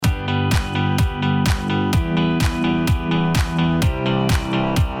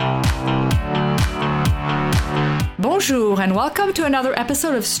Bonjour and welcome to another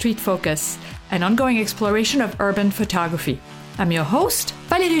episode of Street Focus, an ongoing exploration of urban photography. I'm your host,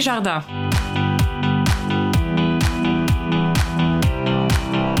 Valérie Jardin.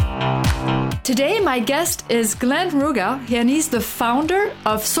 Today, my guest is Glenn Ruga, and he's the founder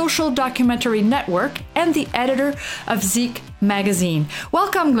of Social Documentary Network and the editor of Zeek magazine.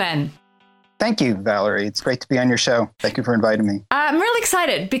 Welcome, Glenn. Thank you, Valerie. It's great to be on your show. Thank you for inviting me. I'm really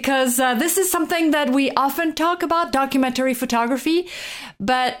excited because this is something that we often talk about, documentary photography,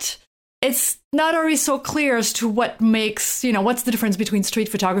 but it's not always so clear as to what makes, what's the difference between street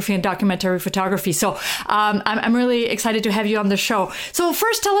photography and documentary photography. So I'm really excited to have you on the show. So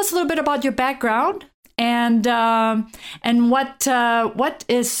first, tell us a little bit about your background and what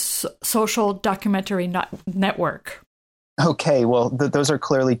is Social Documentary Network? Okay, well, those are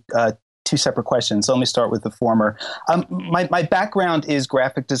clearly two separate questions. So let me start with the former. My background is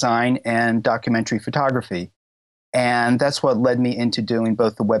graphic design and documentary photography. And that's what led me into doing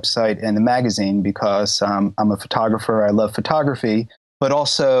both the website and the magazine because I'm a photographer. I love photography, but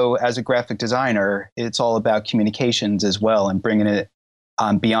also as a graphic designer, it's all about communications as well and bringing it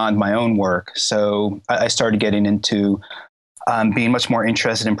beyond my own work. So I started getting into being much more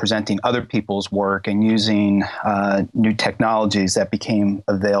interested in presenting other people's work and using new technologies that became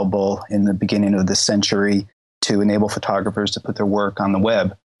available in the beginning of this century to enable photographers to put their work on the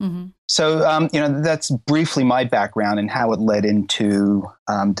web. Mm-hmm. So, that's briefly my background and how it led into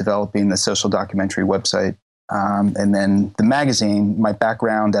developing the Social Documentary website. And then the magazine, my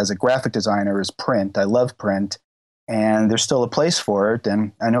background as a graphic designer is print. I love print, and there's still a place for it.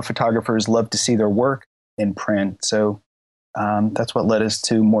 And I know photographers love to see their work in print. So that's what led us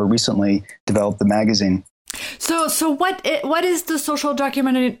to more recently develop the magazine. So what is the Social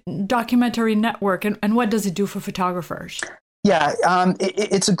Documentary Network and what does it do for photographers? Yeah,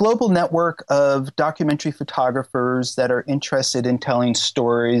 it's a global network of documentary photographers that are interested in telling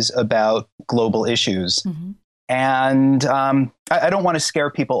stories about global issues. Mm-hmm. And I don't want to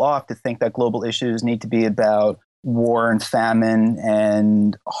scare people off to think that global issues need to be about war and famine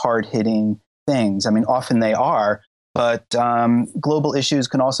and hard-hitting things. I mean, often they are, but global issues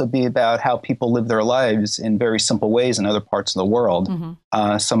can also be about how people live their lives in very simple ways in other parts of the world.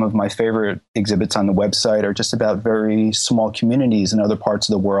 Mm-hmm. Some of my favorite exhibits on the website are just about very small communities in other parts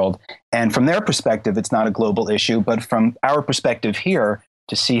of the world. And from their perspective, it's not a global issue, but from our perspective here,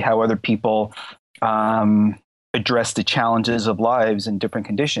 to see how other people address the challenges of lives in different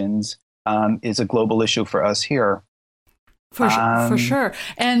conditions is a global issue for us here. For sure.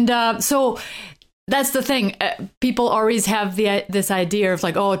 And so that's the thing. People always have this idea of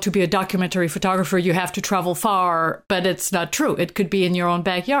like, to be a documentary photographer, you have to travel far, but it's not true. It could be in your own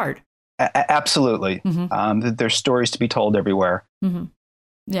backyard. Absolutely. Mm-hmm. There's stories to be told everywhere. Mm-hmm.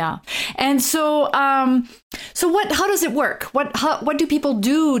 Yeah. And so, how does it work? What do people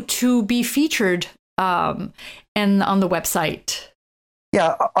do to be featured on the website?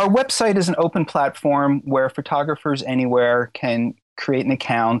 Yeah, our website is an open platform where photographers anywhere can create an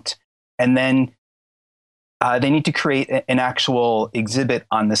account, and then they need to create an actual exhibit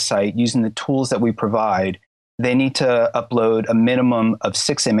on the site using the tools that we provide. They need to upload a minimum of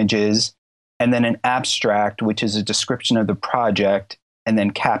 6 images and then an abstract, which is a description of the project, and then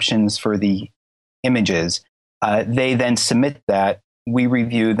captions for the images. They then submit that. We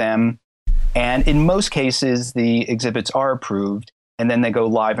review them. And in most cases, the exhibits are approved, and then they go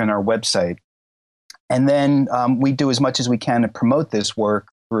live on our website. And then we do as much as we can to promote this work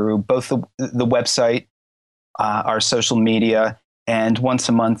through both the website, our social media, and once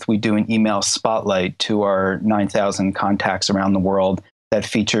a month we do an email spotlight to our 9,000 contacts around the world that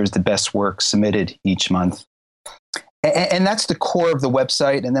features the best work submitted each month. And that's the core of the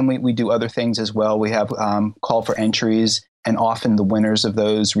website. And then we do other things as well. We have call for entries, and often the winners of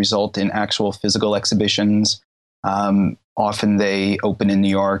those result in actual physical exhibitions. Often they open in New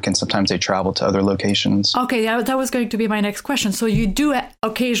York, and sometimes they travel to other locations. Okay, that was going to be my next question. So you do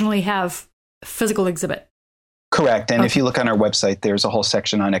occasionally have physical exhibit? Correct. And if you look on our website, there's a whole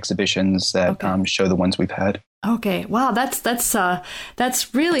section on exhibitions that show the ones we've had. Okay. Wow.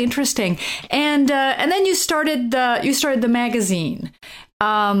 That's really interesting. And then you started the magazine.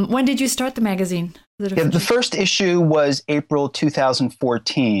 When did you start the magazine? The first issue was April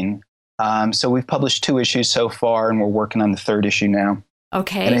 2014. So we've published 2 issues so far, and we're working on the 3rd issue now.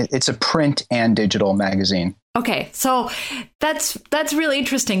 Okay. And it's a print and digital magazine. Okay. So that's really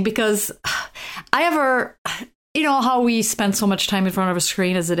interesting because you know how we spend so much time in front of a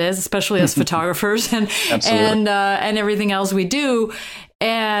screen as it is, especially as photographers and everything else we do.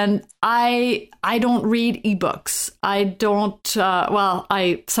 and I don't read ebooks. I don't.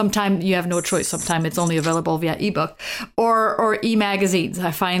 I sometimes you have no choice. Sometimes it's only available via ebook or e-magazines.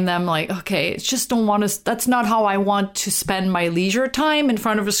 I find them like, okay, it's just don't want to. That's not how I want to spend my leisure time in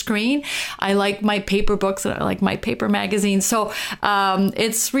front of a screen. I like my paper books and I like my paper magazines. So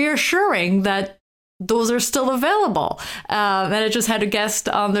it's reassuring that those are still available. And I just had a guest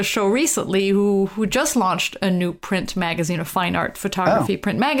on the show recently who just launched a new print magazine, a fine art photography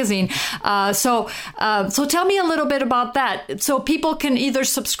print magazine. So tell me a little bit about that. So people can either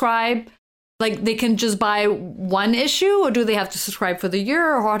subscribe, like they can just buy one issue, or do they have to subscribe for the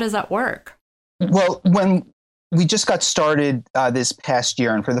year, or how does that work? Well, when we just got started this past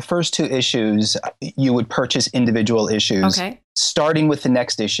year, and for the first 2 issues, you would purchase individual issues. Okay. Starting with the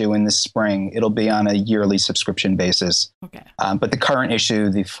next issue in the spring, it'll be on a yearly subscription basis. Okay. But the current issue,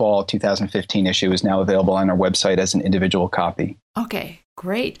 the fall 2015 issue, is now available on our website as an individual copy. Okay,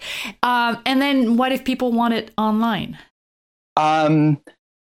 great. And then what if people want it online?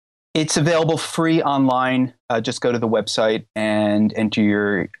 It's available free online. Just go to the website and enter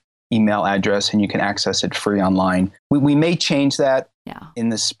your email address, and you can access it free online. We may change that in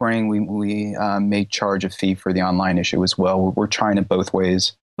the spring. We may charge a fee for the online issue as well. We're trying it both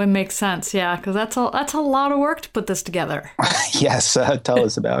ways. It makes sense, yeah, because that's a lot of work to put this together. Yes, tell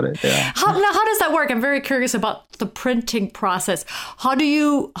us about it. Yeah. How does that work? I'm very curious about the printing process. How do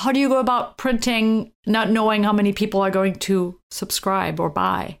you go about printing, not knowing how many people are going to subscribe or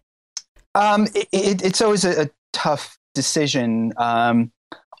buy? It's always a tough decision.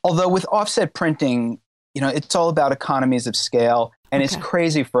 Although with offset printing, it's all about economies of scale, and it's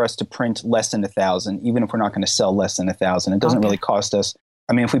crazy for us to print less than 1,000, even if we're not going to sell less than 1,000. It doesn't really cost us.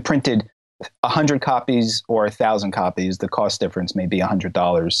 I mean, if we printed 100 copies or 1,000 copies, the cost difference may be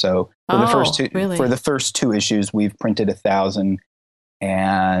 $100. So for the first 2 issues, we've printed 1,000,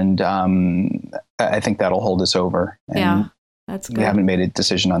 and I think that'll hold us over. And that's good. We haven't made a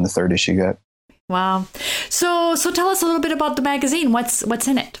decision on the 3rd issue yet. Wow. So tell us a little bit about the magazine. What's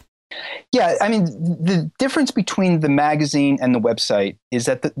in it? Yeah, I mean, the difference between the magazine and the website is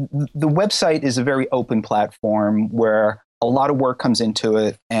that the website is a very open platform where a lot of work comes into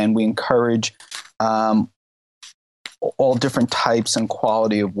it, and we encourage all different types and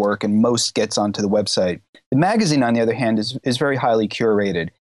quality of work, and most gets onto the website. The magazine, on the other hand, is very highly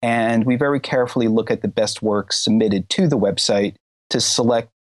curated, and we very carefully look at the best work submitted to the website to select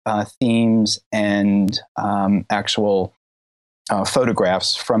themes and actual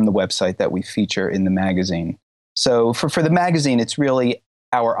photographs from the website that we feature in the magazine. So for the magazine, it's really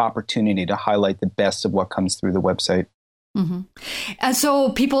our opportunity to highlight the best of what comes through the website. Mm-hmm. And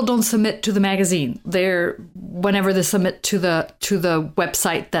so people don't submit to the magazine. Whenever they submit to the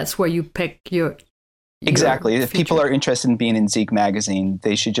website, that's where you pick your exactly. If feature. people are interested in being in Zeek magazine,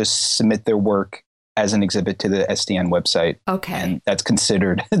 they should just submit their work as an exhibit to the SDN website. Okay. And that's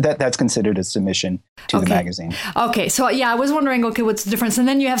considered a submission to the magazine. Okay. So I was wondering, what's the difference? And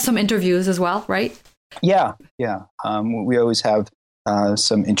then you have some interviews as well, right? Yeah. We always have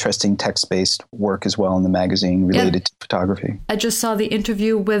some interesting text-based work as well in the magazine related to photography. I just saw the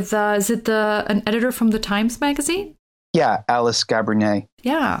interview with, is it an editor from the Times magazine? Yeah, Alice Gabrinet.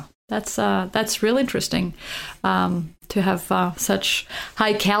 Yeah. That's real interesting to have such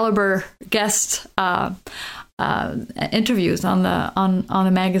high caliber guest interviews on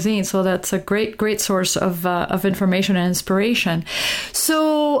the magazine. So that's a great source of information and inspiration.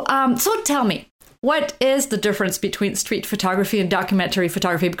 So tell me, what is the difference between street photography and documentary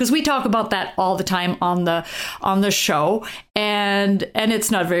photography? Because we talk about that all the time on the show, and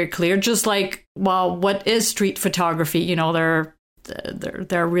it's not very clear. Just like, well, what is street photography? There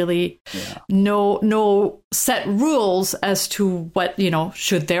are really no set rules as to what,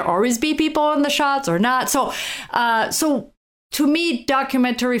 should there always be people in the shots or not. So to me,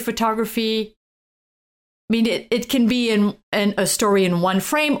 documentary photography, I mean, it can be in a story in one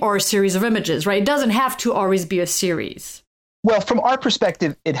frame or a series of images, right? It doesn't have to always be a series. Well, from our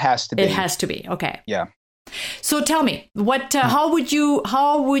perspective, it has to be. It has to be. Okay. Yeah. So tell me, how would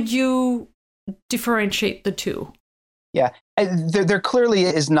you differentiate the two? Yeah, there clearly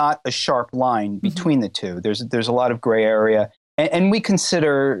is not a sharp line between the two. There's a lot of gray area, and we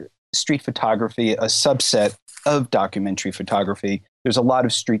consider street photography a subset of documentary photography. There's a lot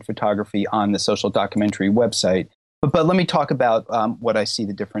of street photography on the Social Documentary website, but let me talk about what I see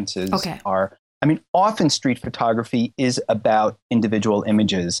the differences are. I mean, often street photography is about individual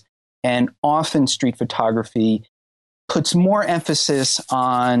images, and often street photography puts more emphasis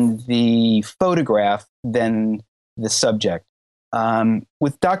on the photograph than the subject.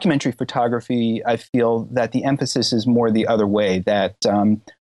 With documentary photography, I feel that the emphasis is more the other way, that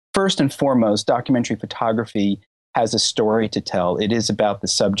first and foremost, documentary photography has a story to tell. It is about the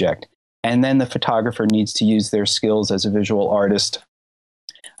subject. And then the photographer needs to use their skills as a visual artist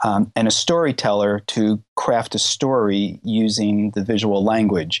and a storyteller to craft a story using the visual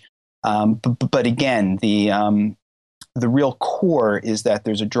language. But again, the real core is that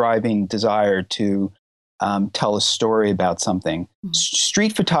there's a driving desire to tell a story about something. Mm-hmm.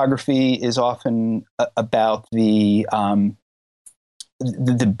 Street photography is often about the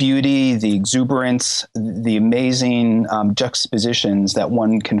beauty, the exuberance, the amazing juxtapositions that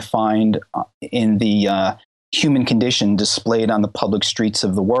one can find in the human condition displayed on the public streets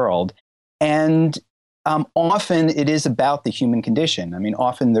of the world. And often it is about the human condition. I mean,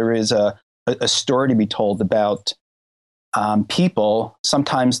 often there is a story to be told about people.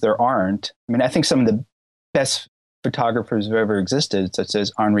 Sometimes there aren't. I mean, I think some of the best photographers who ever existed, such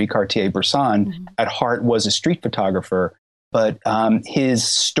as Henri Cartier-Bresson, mm-hmm. at heart was a street photographer, but his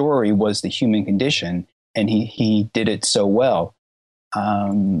story was the human condition, and he did it so well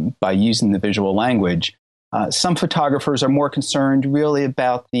by using the visual language. Some photographers are more concerned really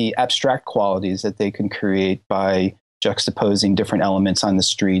about the abstract qualities that they can create by juxtaposing different elements on the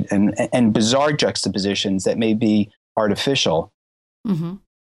street and bizarre juxtapositions that may be artificial. Mm-hmm.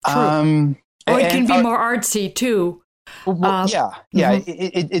 True. Or it can be more artsy too. Yeah.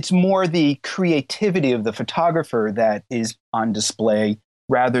 Mm-hmm. It's more the creativity of the photographer that is on display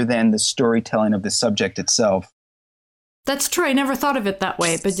rather than the storytelling of the subject itself. That's true. I never thought of it that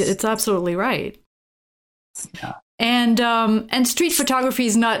way, but it's absolutely right. Yeah. And street photography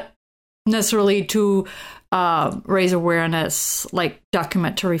is not necessarily to raise awareness like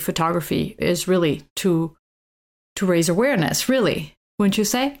documentary photography is really to raise awareness, really, wouldn't you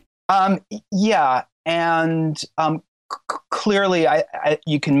say? Yeah, and clearly,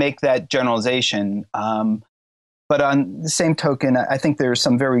 you can make that generalization. But on the same token, I think there's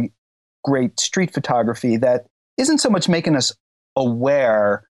some very great street photography that isn't so much making us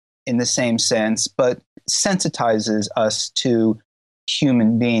aware in the same sense, but sensitizes us to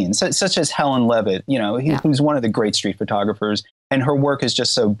human beings, such as Helen Levitt, who's one of the great street photographers, and her work is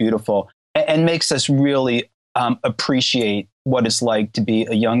just so beautiful and makes us really appreciate what it's like to be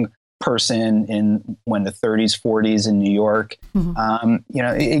a young person in the 30s, 40s in New York. Mm-hmm.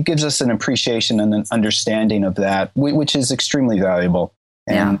 It gives us an appreciation and an understanding of that, which is extremely valuable.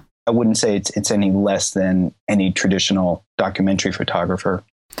 And I wouldn't say it's any less than any traditional documentary photographer.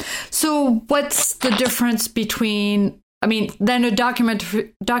 So what's the difference between, then a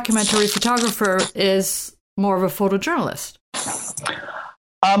documentary photographer is more of a photojournalist?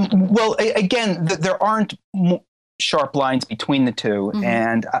 Well, again, there aren't sharp lines between the two, mm-hmm.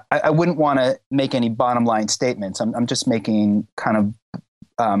 and I wouldn't want to make any bottom line statements. I'm just making I'm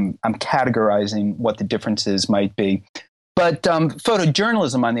categorizing what the differences might be. But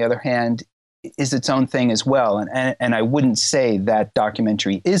photojournalism, on the other hand, is its own thing as well. And I wouldn't say that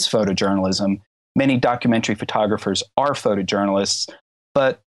documentary is photojournalism. Many documentary photographers are photojournalists,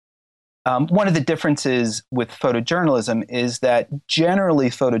 but one of the differences with photojournalism is that generally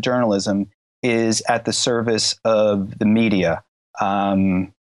photojournalism is at the service of the media,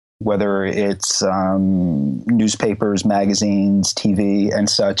 whether it's newspapers, magazines, TV, and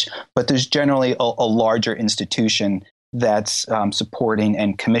such. But there's generally a larger institution that's supporting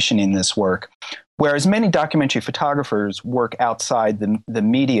and commissioning this work. Whereas many documentary photographers work outside the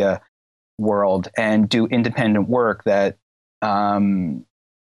media world and do independent work that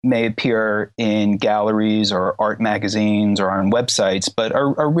may appear in galleries or art magazines or on websites, but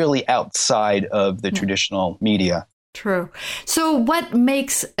are really outside of the traditional media. True. So what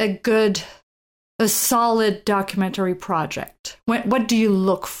makes a solid documentary project? What do you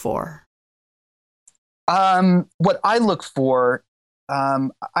look for? What I look for,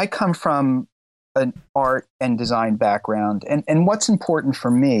 I come from an art and design background. And what's important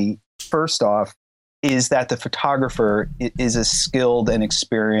for me, first off, is that the photographer is a skilled and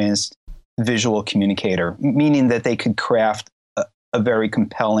experienced visual communicator, meaning that they could craft a very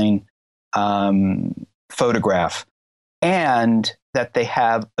compelling photograph, and that they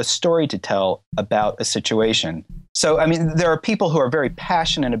have a story to tell about a situation. So, there are people who are very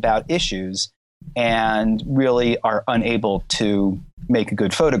passionate about issues and really are unable to make a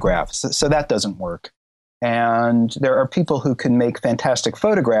good photograph. So that doesn't work. And there are people who can make fantastic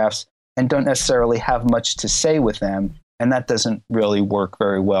photographs and don't necessarily have much to say with them, and that doesn't really work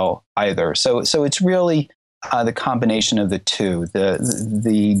very well either. So it's really the combination of the two: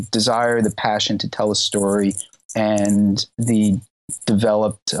 the desire, the passion to tell a story, and the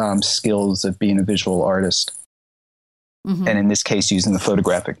developed skills of being a visual artist. and in this case, using the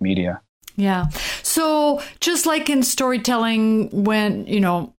photographic media. Yeah. So just like in storytelling, when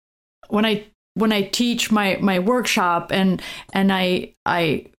I teach my workshop and I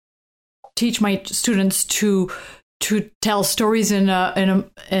teach my students to tell stories in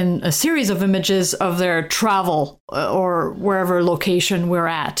a series of images of their travel or wherever location we're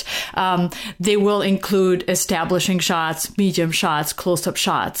at. They will include establishing shots, medium shots, close-up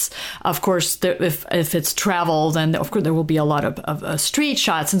shots. Of course, if it's travel, then of course there will be a lot of street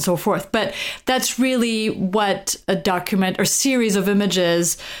shots and so forth. But that's really what a document or series of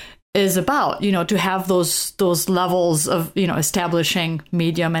images is about, to have those levels of, establishing,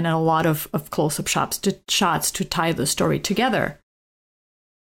 medium, and a lot of close-up shots to tie the story together.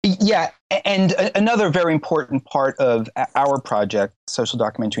 Yeah, and another very important part of our project, Social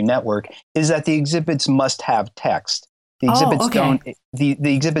Documentary Network, is that the exhibits must have text. The exhibits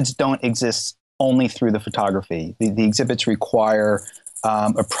the exhibits don't exist only through the photography. The exhibits require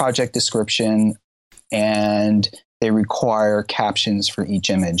a project description, and they require captions for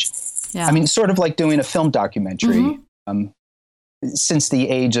each image. Yeah. I mean, sort of like doing a film documentary. Since the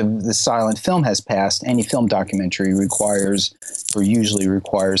age of the silent film has passed, any film documentary usually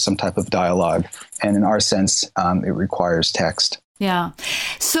requires some type of dialogue. And in our sense, it requires text. Yeah.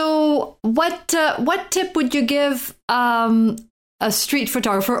 So what tip would you give a street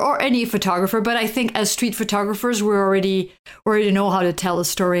photographer or any photographer? But I think as street photographers, we already know how to tell a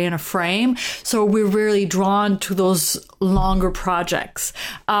story in a frame. So we're really drawn to those longer projects.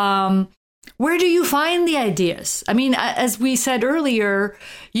 Where do you find the ideas? I mean, as we said earlier,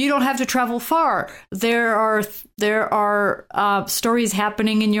 you don't have to travel far. There are stories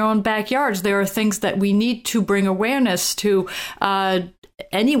happening in your own backyards. There are things that we need to bring awareness to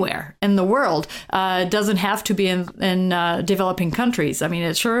anywhere in the world. It doesn't have to be in developing countries. I mean,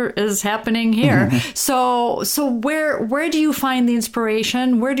 it sure is happening here. So where do you find the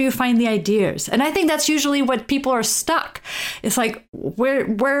inspiration? Where do you find the ideas? And I think that's usually what people are stuck. It's like,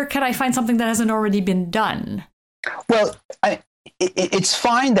 where can I find something that hasn't already been done? Well, it's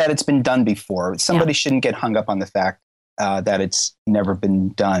fine that it's been done before. Somebody shouldn't get hung up on the fact that it's never been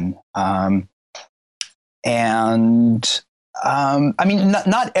done. I mean,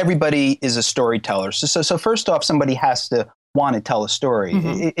 not everybody is a storyteller. So first off, somebody has to want to tell a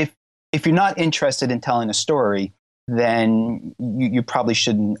story. If you're not interested in telling a story, then you probably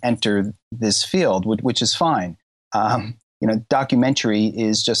shouldn't enter this field, which is fine. Documentary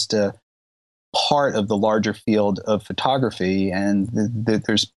is just a part of the larger field of photography, and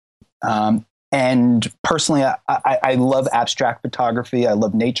there's and personally, I love abstract photography. I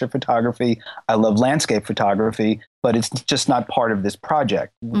love nature photography. I love landscape photography, but it's just not part of this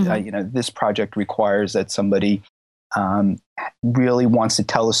project. This project requires that somebody really wants to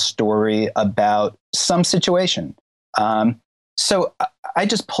tell a story about some situation. So I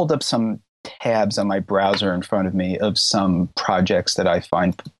just pulled up some tabs on my browser in front of me of some projects that I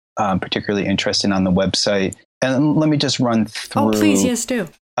find particularly interesting on the website. And let me just run through. Oh, please, yes, do.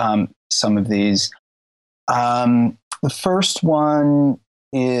 Some of these. The first one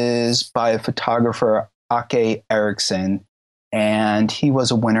is by a photographer, Ake Eriksson, and he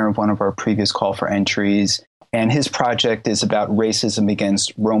was a winner of one of our previous call for entries. And his project is about racism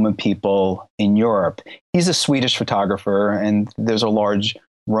against Roma people in Europe. He's a Swedish photographer, and there's a large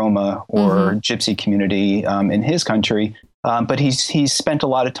Roma or Gypsy community in his country. But he's spent a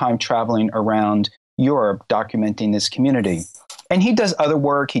lot of time traveling around Europe documenting this community. And he does other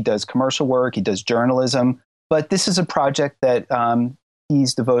work. He does commercial work. He does journalism. But this is a project that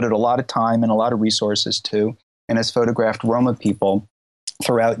he's devoted a lot of time and a lot of resources to, and has photographed Roma people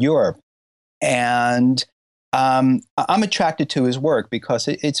throughout Europe. And I'm attracted to his work because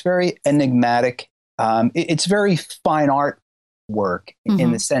it's very enigmatic. It's very fine art work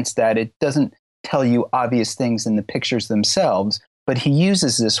in the sense that it doesn't tell you obvious things in the pictures themselves, but he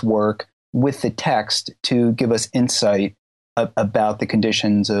uses this work with the text to give us insight about the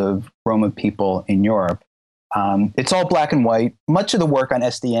conditions of Roma people in Europe. It's all black and white. Much of the work on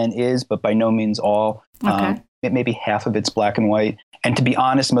SDN is, but by no means all. Okay. Maybe half of it's black and white. And to be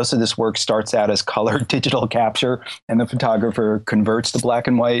honest, most of this work starts out as color digital capture, and the photographer converts to black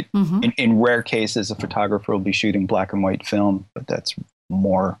and white. In rare cases, a photographer will be shooting black and white film, but that's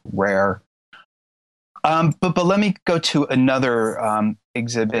more rare. But let me go to another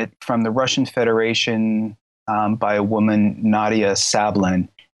exhibit from the Russian Federation by a woman, Nadia Sablin,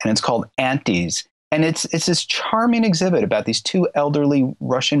 and it's called Aunties. And it's this charming exhibit about these two elderly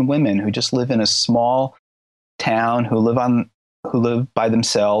Russian women who just live in a small town, who live by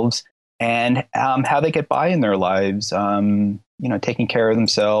themselves, and how they get by in their lives, taking care of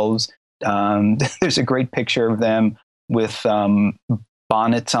themselves. There's a great picture of them with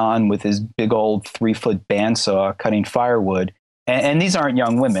bonnets on, with his big old 3-foot bandsaw cutting firewood. And these aren't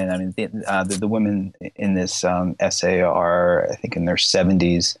young women. I mean, the women in this essay are, I think, in their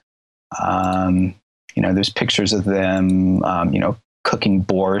 70s. There's pictures of them, cooking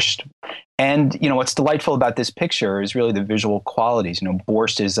borscht. And, what's delightful about this picture is really the visual qualities.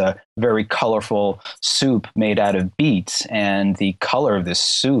 Borscht is a very colorful soup made out of beets. And the color of this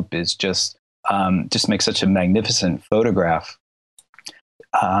soup is just makes such a magnificent photograph.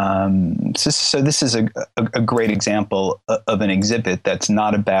 So this is a great example of an exhibit that's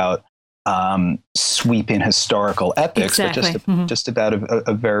not about sweeping historical epics, exactly. but just about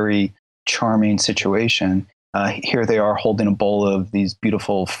a very charming situation. Here they are holding a bowl of these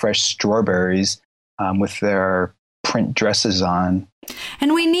beautiful fresh strawberries with their print dresses on.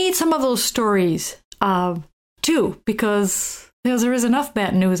 And we need some of those stories too, because there is enough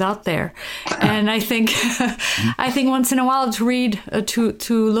bad news out there. And I think once in a while to read,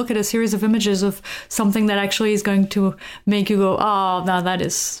 to look at a series of images of something that actually is going to make you go, oh, no, that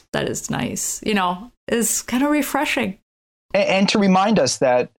is nice, is kind of refreshing. And to remind us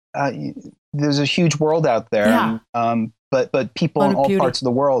that there's a huge world out there, yeah. But people in all parts of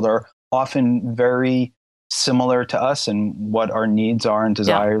the world are often very similar to us in what our needs are and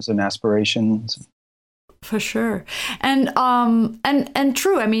desires and aspirations. For sure. And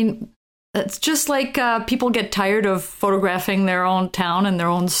true. I mean, it's just like people get tired of photographing their own town and their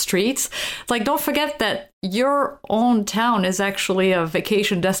own streets. Like, don't forget that your own town is actually a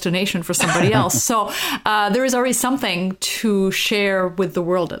vacation destination for somebody else. So there is always something to share with the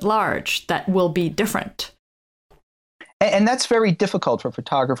world at large that will be different. And that's very difficult for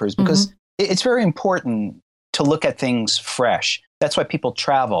photographers because it's very important to look at things fresh. That's why people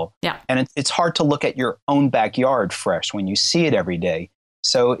travel. Yeah. And it's hard to look at your own backyard fresh when you see it every day.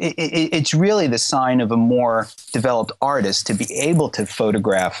 So it's really the sign of a more developed artist to be able to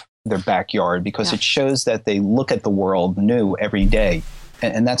photograph their backyard because it shows that they look at the world new every day.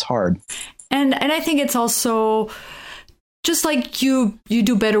 And that's hard. And I think it's also just like you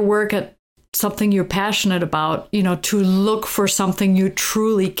do better work at something you're passionate about, to look for something you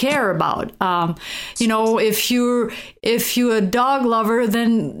truly care about. If you're a dog lover,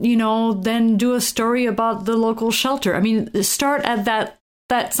 then do a story about the local shelter. I mean, start at that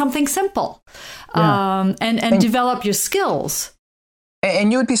something simple, and develop your skills.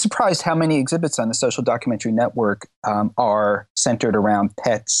 And you would be surprised how many exhibits on the Social Documentary Network are centered around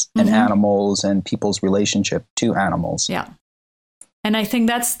pets and animals and people's relationship to animals. Yeah. And I think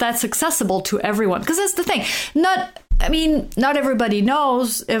that's accessible to everyone, because that's the thing. Not everybody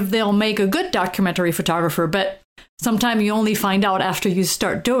knows if they'll make a good documentary photographer, but sometimes you only find out after you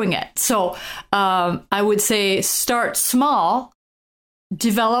start doing it. So I would say start small,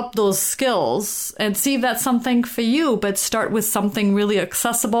 develop those skills, and see if that's something for you. But start with something really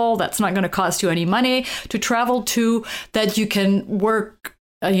accessible that's not going to cost you any money to travel to, that you can work.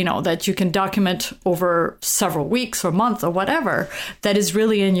 That you can document over several weeks or months or whatever, that is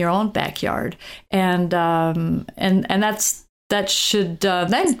really in your own backyard. And that should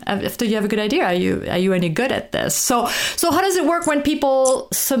then, after you have a good idea, are you any good at this? So how does it work when people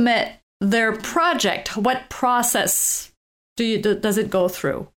submit their project? What process does it go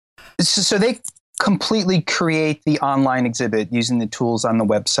through? So they completely create the online exhibit using the tools on the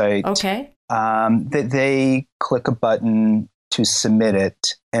website. Okay. They click a button to submit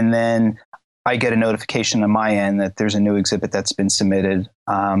it, and then I get a notification on my end that there's a new exhibit that's been submitted.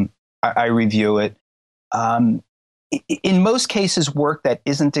 I review it. In most cases, work that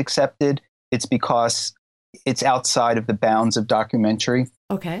isn't accepted, it's because it's outside of the bounds of documentary.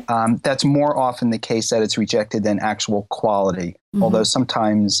 Okay. That's more often the case that it's rejected than actual quality, although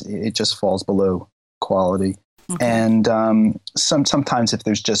sometimes it just falls below quality. Okay. And sometimes if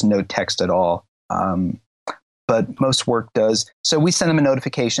there's just no text at all. But most work does. So we send them a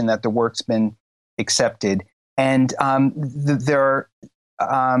notification that the work's been accepted. And there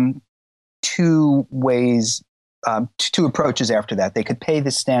are two ways, two approaches after that. They could pay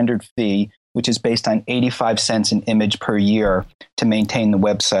the standard fee, which is based on 85 cents an image per year to maintain the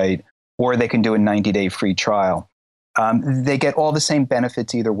website, or they can do a 90-day free trial. They get all the same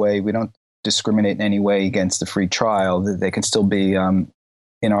benefits either way. We don't discriminate in any way against the free trial. They can still be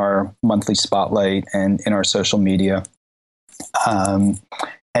in our monthly spotlight and in our social media. And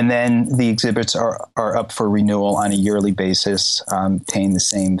then the exhibits are up for renewal on a yearly basis, paying the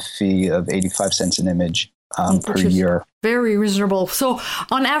same fee of 85 cents an image per year. Very reasonable. So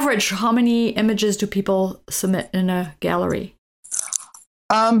on average, how many images do people submit in a gallery?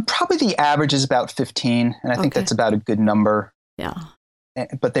 Probably the average is about 15, and I think that's about a good number. Yeah.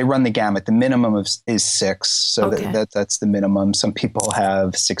 but they run the gamut. The minimum is 6, so Okay. that's the minimum. Some people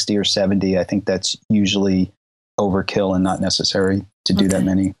have 60 or 70. I think that's usually overkill and not necessary to do that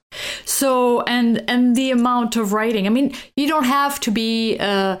many. So, and the amount of writing. I mean, you don't have to be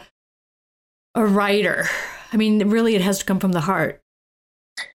a writer. I mean, really, it has to come from the heart.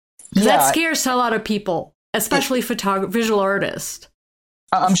 That scares a lot of people, especially visual artists.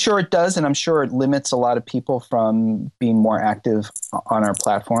 I'm sure it does, and I'm sure it limits a lot of people from being more active on our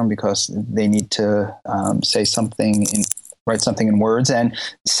platform because they need to say something, write something in words. And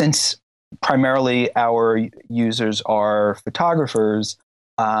since primarily our users are photographers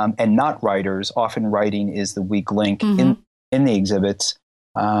and not writers, often writing is the weak link in the exhibits.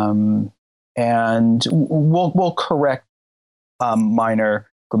 And we'll correct minor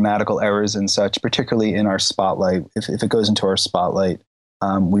grammatical errors and such, particularly in our spotlight. If it goes into our spotlight,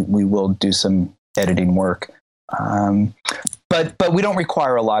 we will do some editing work. But we don't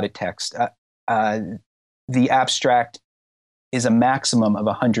require a lot of text. The abstract is a maximum of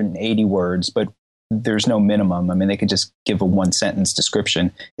 180 words, but there's no minimum. I mean, they could just give a 1-sentence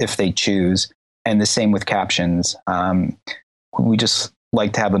description if they choose. And the same with captions. We just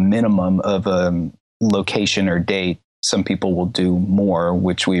like to have a minimum of a location or date. Some people will do more,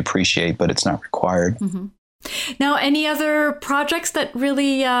 which we appreciate, but it's not required. Mm-hmm. Now, any other projects that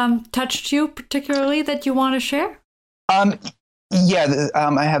really touched you particularly that you want to share? I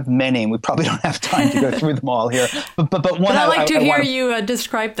have many, and we probably don't have time to go through them all here. But one I'd like to hear you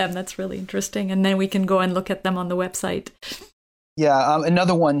describe them. That's really interesting, and then we can go and look at them on the website. Yeah,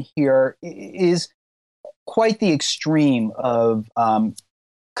 another one here is quite the extreme of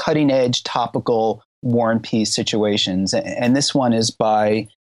cutting-edge, topical War and Peace situations, and this one is by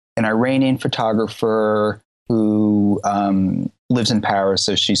an Iranian photographer who lives in Paris,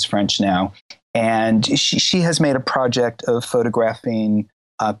 so she's French now. And she has made a project of photographing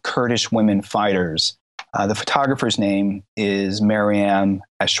Kurdish women fighters. The photographer's name is Maryam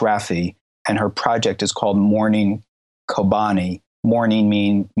Ashrafi, and her project is called Mourning Kobani. Mourning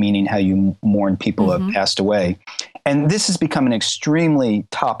meaning how you mourn people who have passed away. And this has become an extremely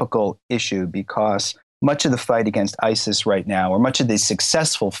topical issue because much of the fight against ISIS right now, or much of the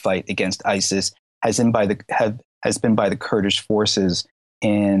successful fight against ISIS, has been by the Kurdish forces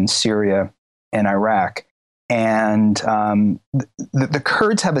in Syria and Iraq. And the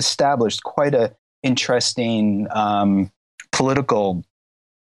Kurds have established quite an interesting political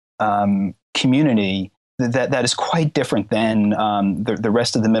community that is quite different than the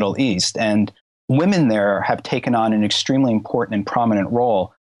rest of the Middle East. And women there have taken on an extremely important and prominent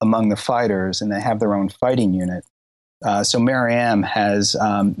role among the fighters, and they have their own fighting unit. So Maryam has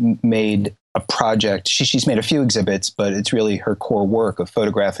made a project. She's made a few exhibits, but it's really her core work of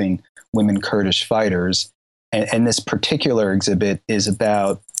photographing women Kurdish fighters. And this particular exhibit is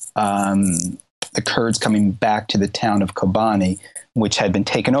about the Kurds coming back to the town of Kobani, which had been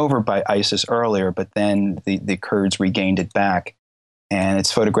taken over by ISIS earlier, but then the Kurds regained it back. And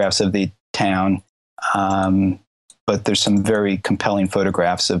it's photographs of the town. But there's some very compelling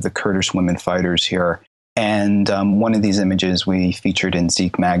photographs of the Kurdish women fighters here. And one of these images we featured in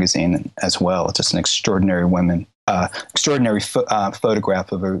Zeke magazine as well. It's just an extraordinary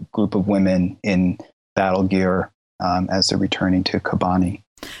photograph of a group of women in battle gear as they're returning to Kobani.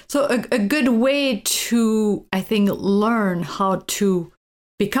 So a good way to, I think, learn how to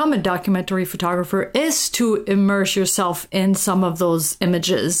become a documentary photographer is to immerse yourself in some of those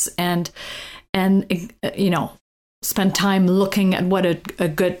images and spend time looking at what a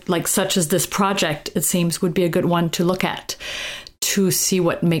good, like such as this project, it seems, would be a good one to look at to see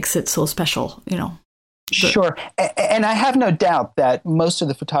what makes it so special, Sure. And I have no doubt that most of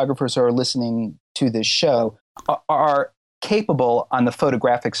the photographers who are listening to this show are capable on the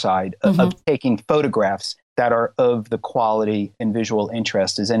photographic side of taking photographs that are of the quality and visual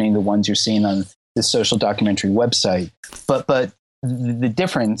interest as any of the ones you're seeing on the Social Documentary website. But the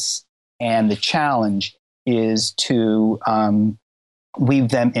difference and the challenge is to weave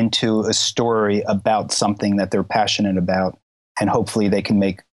them into a story about something that they're passionate about, and hopefully they can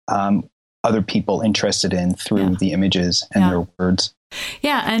make other people interested in through the images and their words.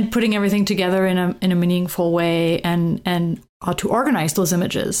 Yeah, and putting everything together in a meaningful way, and how to organize those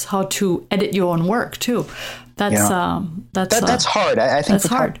images, how to edit your own work too. That's hard. I think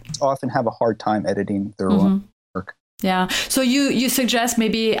photographers often have a hard time editing their own work. Yeah. So you suggest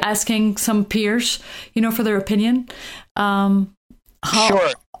maybe asking some peers, for their opinion.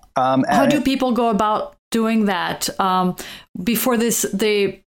 Sure. How do people go about doing that? Before they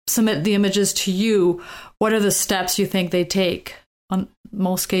submit the images to you, what are the steps you think they take on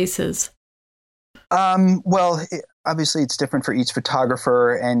most cases? Well, obviously it's different for each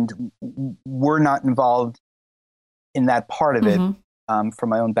photographer, and we're not involved in that part of it. From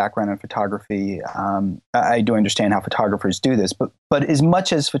my own background in photography, I do understand how photographers do this, but as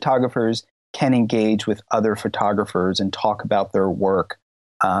much as photographers can engage with other photographers and talk about their work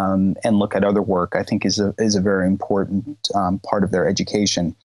and look at other work, I think is a very important part of their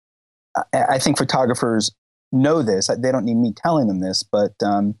education. I think photographers know this. They don't need me telling them this, but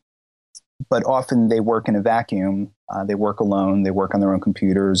often they work in a vacuum. They work alone. They work on their own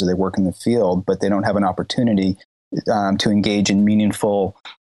computers, or they work in the field, but they don't have an opportunity to engage in meaningful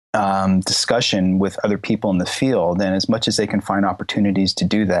discussion with other people in the field. And as much as they can find opportunities to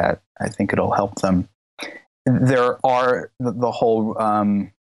do that, I think it'll help them. There are the whole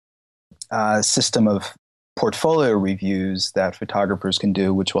system of portfolio reviews that photographers can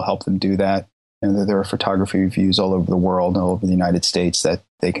do, which will help them do that. And there are photography reviews all over the world, all over the United States, that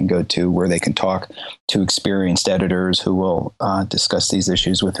they can go to, where they can talk to experienced editors who will discuss these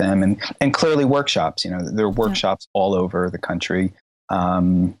issues with them, and clearly workshops. There are workshops all over the country.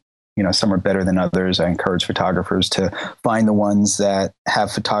 Some are better than others. I encourage photographers to find the ones that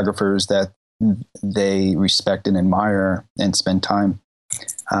have photographers that they respect and admire and spend time.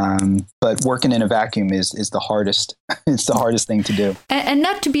 But working in a vacuum is the hardest. It's the hardest thing to do. And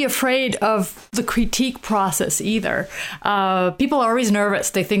not to be afraid of the critique process either. People are always nervous.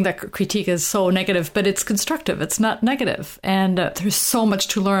 They think that critique is so negative, but it's constructive. It's not negative. And there's so much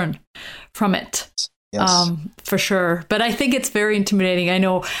to learn from it. Yes. For sure. But I think it's very intimidating. I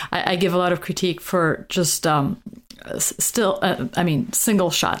know I give a lot of critique for just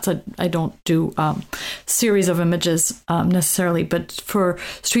single shots. I don't do series of images necessarily, but for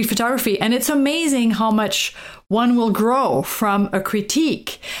street photography. And it's amazing how much one will grow from a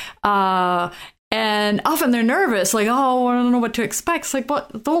critique. And often they're nervous, like, oh, I don't know what to expect. It's like, well,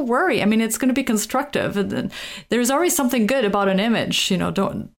 don't worry. I mean, it's going to be constructive. And then there's always something good about an image,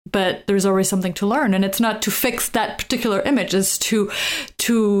 but there's always something to learn. And it's not to fix that particular image, it's to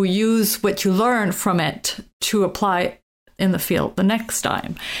use what you learn from it to apply in the field the next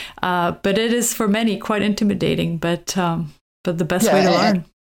time. But it is for many quite intimidating, but the best way to learn.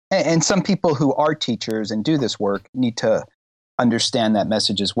 And some people who are teachers and do this work need to understand that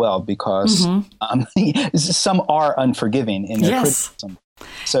message as well, because some are unforgiving in their criticism.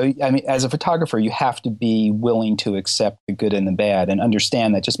 So, I mean, as a photographer, you have to be willing to accept the good and the bad, and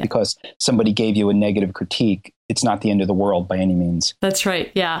understand that just because somebody gave you a negative critique, it's not the end of the world by any means. That's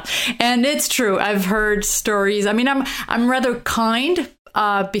right. Yeah. And it's true. I've heard stories. I mean, I'm rather kind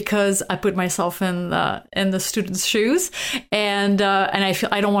because I put myself in the students' shoes, and I feel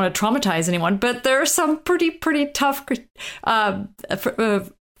I don't want to traumatize anyone, but there are some pretty tough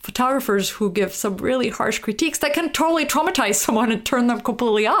photographers who give some really harsh critiques that can totally traumatize someone and turn them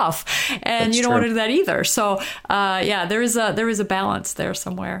completely off. And That's you don't true. Want to do that either. So, there is a balance there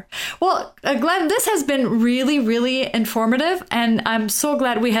somewhere. Well, Glenn, this has been really, really informative, and I'm so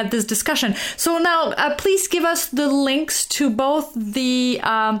glad we had this discussion. So now, please give us the links to both the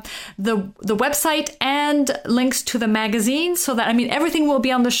website and links to the magazine, so that, I mean, everything will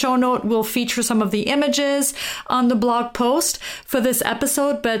be on the show note. We'll feature some of the images on the blog post for this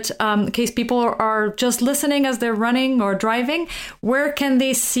episode, but in case people are just listening as they're running or driving, where can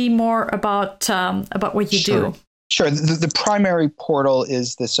they see more about what you do? Sure. The primary portal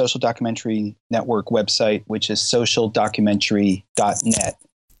is the Social Documentary Network website, which is socialdocumentary.net.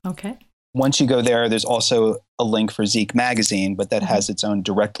 Okay. Once you go there, there's also a link for Zeek Magazine, but that has its own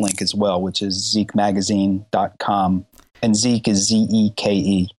direct link as well, which is zeekmagazine.com. And Zeek is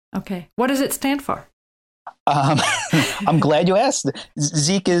Zeke. Okay. What does it stand for? I'm glad you asked.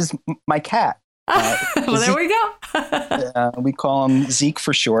 Zeke is my cat. Well, there we go. We call him Zeke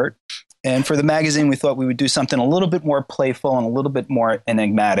for short. And for the magazine, we thought we would do something a little bit more playful and a little bit more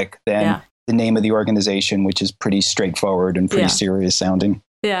enigmatic than the name of the organization, which is pretty straightforward and pretty serious sounding.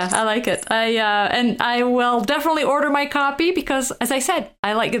 Yeah, I like it. And I will definitely order my copy because, as I said,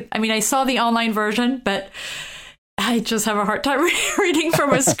 I like it. I mean, I saw the online version, but I just have a hard time reading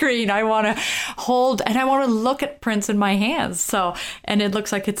from a screen. I want to hold and I want to look at prints in my hands. So, and it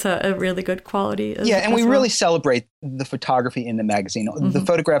looks like it's a really good quality. And we really celebrate the photography in the magazine. The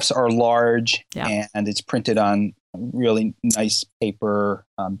photographs are large and it's printed on really nice paper,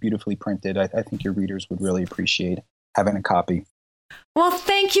 beautifully printed. I think your readers would really appreciate having a copy. Well,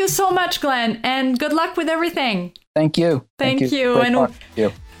 thank you so much, Glenn, and good luck with everything. Thank you. Thank you. And thank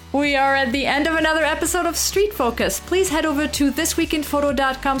you. We are at the end of another episode of Street Focus. Please head over to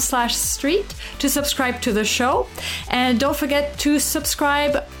thisweekinphoto.com/street to subscribe to the show. And don't forget to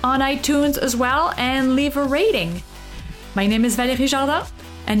subscribe on iTunes as well and leave a rating. My name is Valérie Jardin.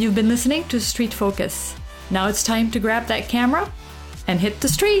 and you've been listening to Street Focus. Now it's time to grab that camera and hit the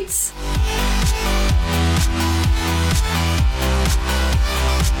streets.